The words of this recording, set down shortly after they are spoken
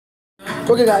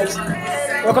Okay guys,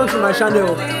 welcome to my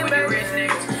channel.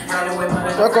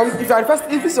 Welcome.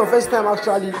 If it's your first time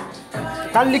actually,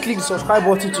 kindly click the subscribe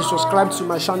button to subscribe to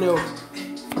my channel.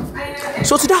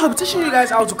 So today I'll be teaching you guys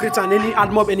how to create an any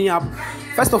AdMob any app.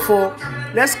 First of all,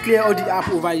 let's clear all the app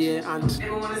over here, and you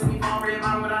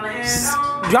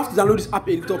have to download this app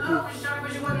a little pro.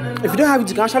 If you don't have it,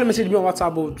 you can actually message me on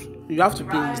WhatsApp, but you have to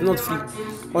pay. It's not free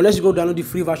unless you go download the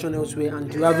free version elsewhere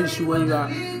and you have an issue when you are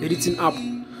editing app.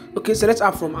 Okay, select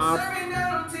app from app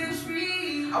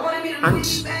and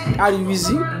are you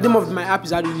using the name of my app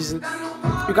is are you using.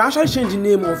 You can actually change the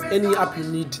name of any app you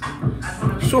need.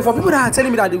 So for people that are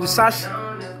telling me that they will search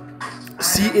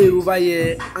CA over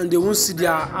here and they won't see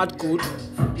their ad code,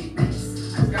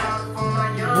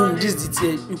 boom, this is it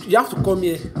here. You have to come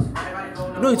here.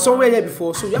 No, it's somewhere here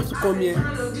before, so you have to come here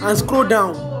and scroll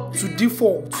down to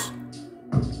default.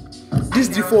 This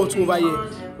default over here.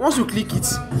 Once you click it,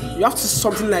 you have to see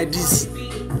something like this.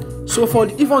 So if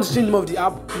you want to change the name of the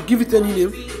app, you give it any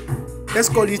name. Let's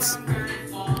call it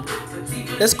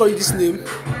this name.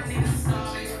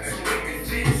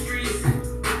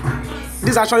 This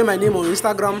is actually my name on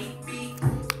Instagram,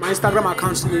 my Instagram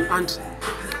account name. And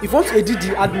if you want to edit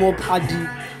the AdMob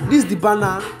this is the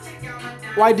banner.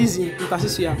 Why this in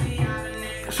interface here?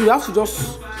 So you have to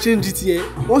just change it here.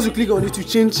 Once you click on it, you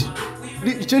change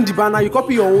the banner. You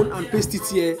copy your own and paste it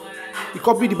here. You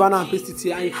copy the banner and paste it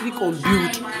here, and you click on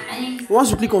build. Once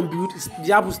you click on build,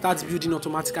 the app will start building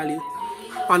automatically.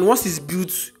 And once it's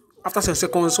built, after some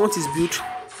seconds, once it's built,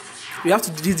 you have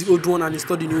to delete the old one and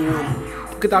install the new one.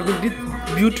 Okay, I've been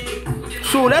built.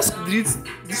 So let's delete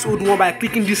this old one by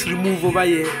clicking this remove over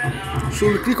here. So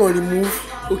we click on remove.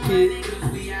 Okay.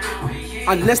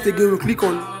 And next again we click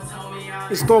on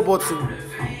install button.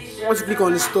 Once you click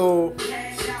on install,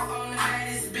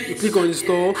 you click on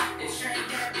install.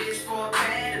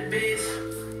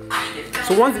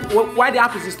 So while the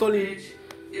app is installing,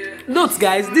 note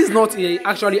guys, this is not a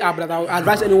actually app that I would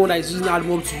advise anyone that is using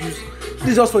AdMob to use. This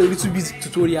is just for a little bit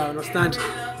tutorial, understand?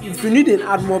 If you need an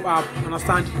AdMob app,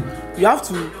 understand, you have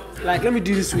to, like, let me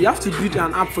do this way, you have to build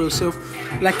an app for yourself,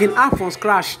 like an app from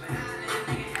scratch.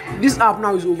 This app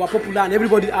now is over popular and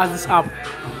everybody has this app.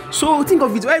 So think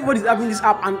of it, everybody is having this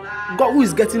app and God who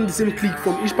is getting the same click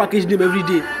from each package name every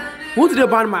day. Won't they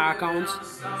ban my account?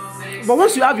 But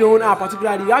once you have your own app,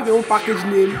 particularly you have your own package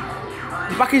name,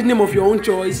 the package name of your own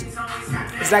choice.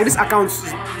 It's like this account.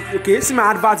 Okay, see my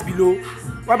advert below.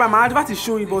 Whereby my advert is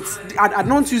showing, but I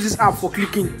don't use this app for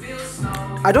clicking.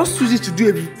 I just use it to do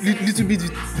a little bit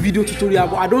video tutorial,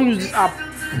 but I don't use this app.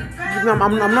 I'm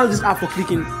not using this app for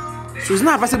clicking. So it's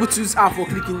not advisable to use app for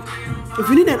clicking. If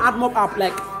you need an AdMob app,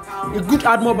 like a good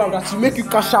AdMob app that will make you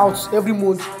cash out every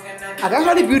month, I can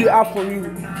actually build the app for you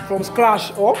from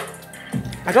scratch, or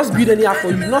I just build any app for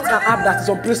you. Not an app that is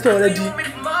on Play Store already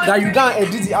that you can't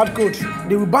edit the ad code.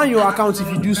 They will ban your account if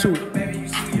you do so.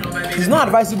 It's not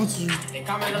advisable to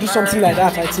do something like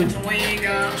that, I think.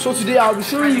 So today I'll be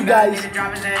showing you guys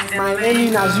my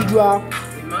earning as usual,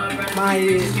 my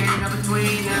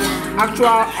actual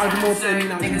AdMob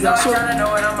earning as usual. So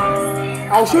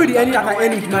I'll show you the earning that I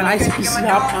earn with my ICPC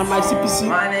app and my CPC.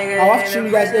 I'll have to show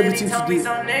you guys everything today.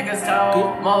 Okay? So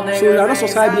if you are not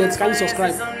subscribed yet, can you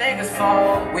subscribe?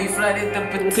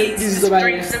 Okay, this is the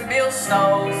right.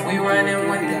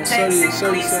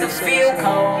 Sorry.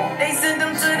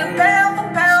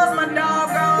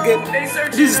 Okay,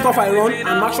 this is stuff I run.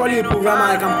 I'm actually a programmer.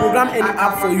 I can program any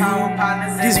app for you.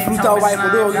 This is Flutter over here. For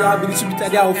those of you who have a little bit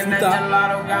idea of Flutter,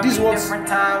 this is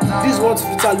what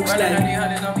Flutter looks like.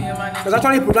 There's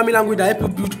actually a programming language that helps you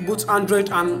build both Android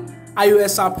and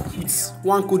iOS app with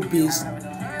one code base.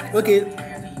 Okay,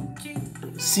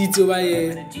 see it over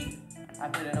here.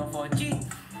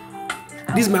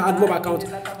 This is my AdMob account.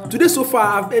 Today so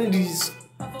far I've earned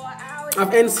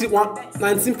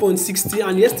 19.60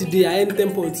 and yesterday I earned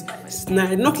 10.9. I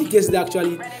did not click yesterday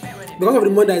actually because of the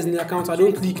money that is in the account. I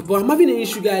don't click, but I'm having an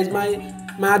issue, guys. My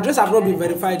address have not been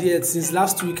verified yet since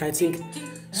last week, I think.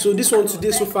 So this one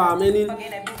today so far I'm earning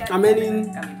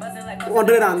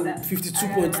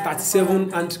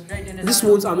 152.37, and this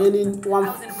month I'm earning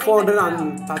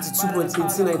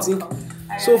 432.18, I think.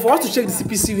 So for us to check the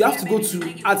CPC, we have to go to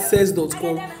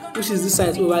adsense.com, which is this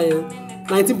site over here.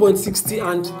 19.60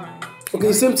 and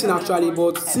okay, same thing actually,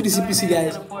 but see the CPC,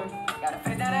 guys.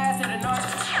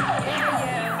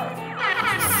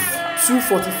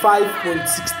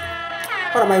 245.6.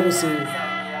 What am I even saying?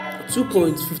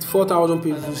 2.54 thousand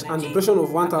pages and impression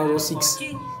of 1,006.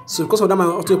 So because of that, my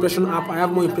auto impression app, I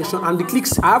have more impression, and the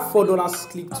clicks, I have $4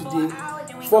 click today,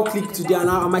 4 click today, and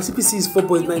now my CPC is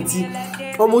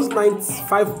 4.90, almost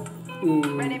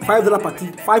 $95 per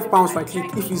click, £5 per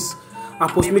click if it's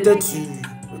approximated to,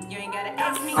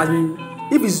 and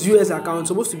if it's US account, it's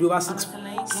supposed to be over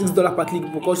 $6 per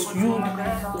click, because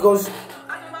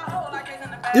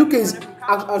the UK is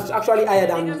actually higher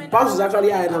than pounds, is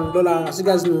actually higher than dollar, as you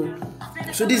guys know.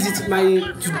 So this is my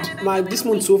this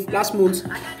month. So last month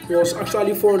was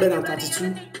actually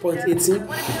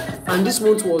 432.18, and this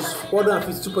month was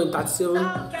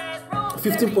 452.37,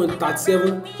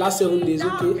 15.37 last 7 days.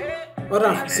 Okay,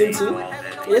 other same thing.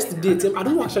 Yesterday, I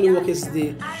don't actually work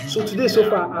yesterday. So today so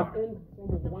far I've earned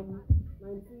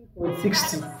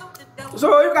 190.60.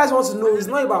 So if you guys want to know, it's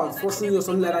not about forcing you or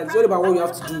something like that. It's all about what you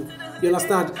have to do. You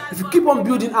understand? If you keep on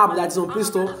building app that is on Play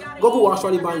Store, Google will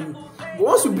actually ban you. But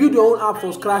once you build your own app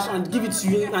from scratch and give it to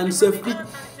you and self-click,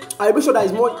 I'll make sure that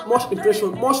is much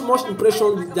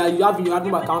impression that you have in your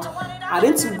Admob account. I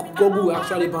don't think Google will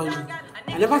actually ban you.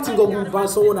 I never think Google will ban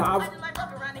someone that have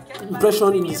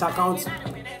impression in his account.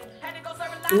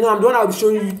 You know, I'm the one that will be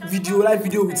showing you live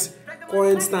video with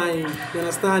current time. You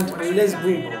understand? And let's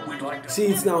boom. See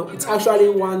it now. It's actually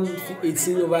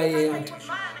 118 over here and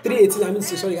 318. I mean,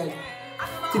 sorry guys,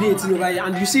 318 over here,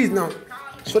 and you see it now.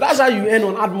 So that's how you earn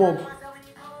on Admob.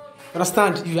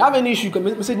 Understand? If you have any issue, you can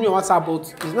message me on WhatsApp,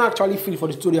 but it's not actually free for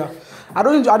the tutorial. I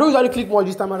don't usually click more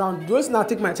this time around. The reason I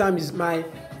take my time is my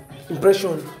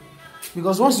impression,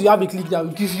 because once you have a click that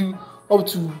will give you up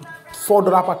to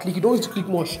 $4 per click, you don't need to click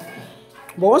much.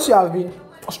 But once you have been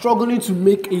struggling to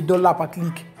make $1 per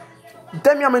click,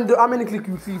 tell me how many clicks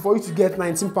you feel for you to get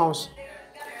 19 pounds.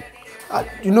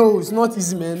 You know, it's not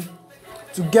easy, man,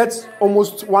 to get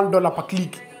almost $1 per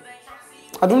click.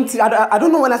 I don't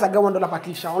know when else I get $1 per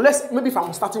click, unless maybe if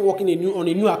I'm starting working on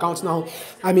a new account now,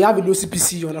 I may have a low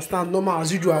CPC, you understand, normal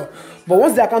as usual. But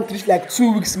once the account reach like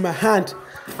 2 weeks in my hand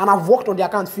and I've worked on the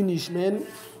account finish, man,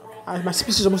 my CPC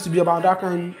is supposed to be about that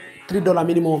kind $3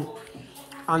 minimum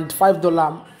and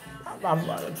 $5. I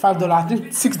think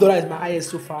 $6 is my highest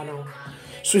so far now.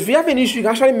 So if you have any issue, you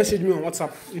can actually message me on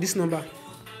WhatsApp with this number.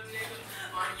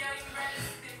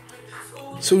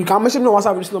 So you can message me on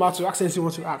WhatsApp with this number to ask anything you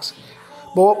want to ask.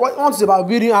 But what once about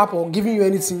building app or giving you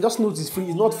anything, just know it's free.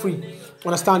 It's not free.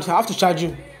 Understand? I have to charge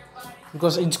you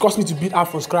because it costs me to build app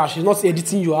from scratch. It's not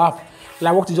editing your app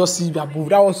like what you just see above.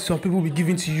 That was some people will be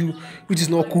giving to you, which is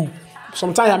not cool.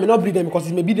 Sometimes I may not build them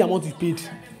because it may be the amount you paid.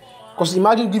 Because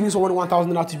imagine giving someone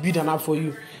 1,000 to build an app for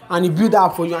you, and he build that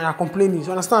app for you, and you're complaining.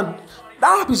 You understand?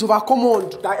 That app is over common.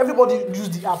 That everybody use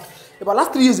the app. About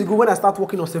last 3 years ago, when I started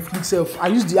working on self, I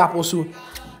used the app also.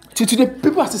 Till today,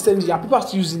 people are still selling the app. People are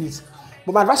still using it.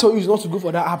 But my advice for you is not to go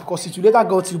for that app because it will later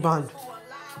got you banned.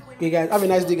 Okay, guys, have a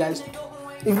nice day, guys.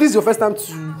 If this is your first time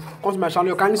to come to my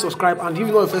channel, kindly subscribe, and if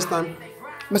it's not your first time,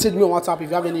 message me on WhatsApp if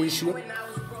you have any issue.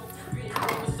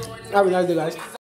 Have a nice day, guys.